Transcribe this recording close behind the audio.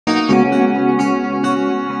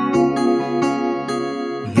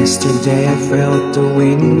Yesterday I felt the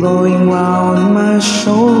wind blowing round my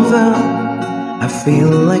shoulder. I feel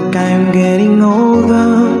like I'm getting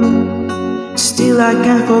older. Still I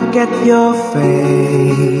can't forget your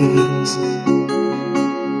face.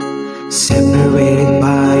 Separated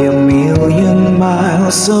by a million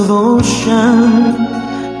miles of ocean,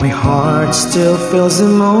 my heart still feels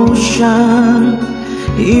emotion,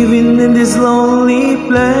 even in this lonely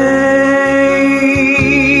place.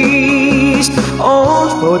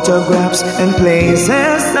 Old photographs and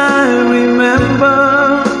places I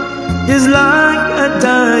remember, is like a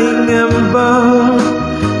dying ember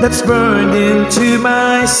that's burned into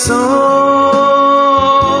my soul.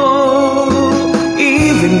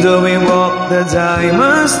 Even though we walk the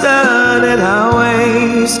diamond-studded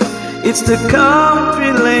highways, it's the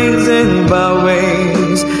country lanes and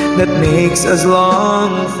byways that makes us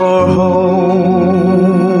long for home.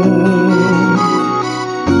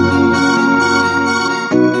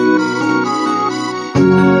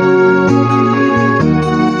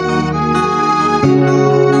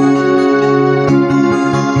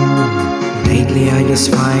 Lately I just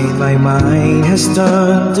find my mind has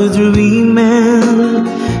turned to dreaming,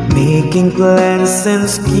 making plans and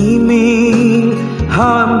scheming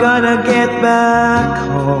how I'm gonna get back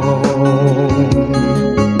home.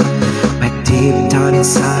 But deep down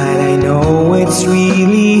inside I know it's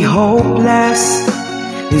really hopeless.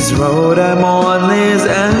 This road I'm on is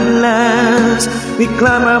endless. We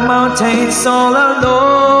climb our mountains all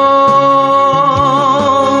alone.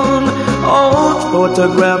 Old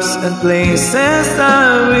photographs and places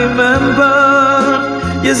I remember,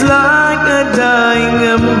 just like a dying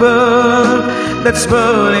ember that's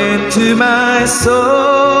burned into my soul.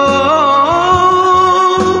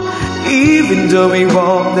 Even though we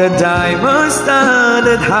walk the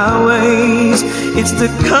diamond-studded highways, it's the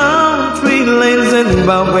country lanes and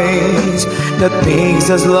byways that makes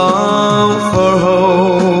us long for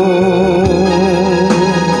home.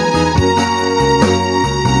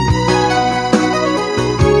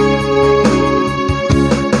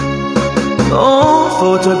 Old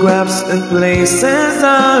photographs and places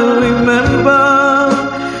I remember,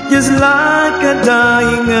 just like a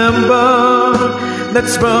dying ember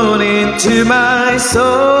that's burned into my soul.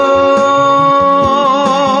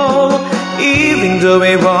 Even though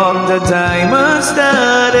we walk the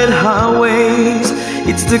diamond-studded highways,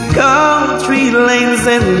 it's the country lanes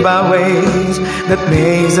and byways that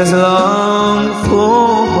makes us long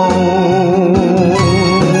for home.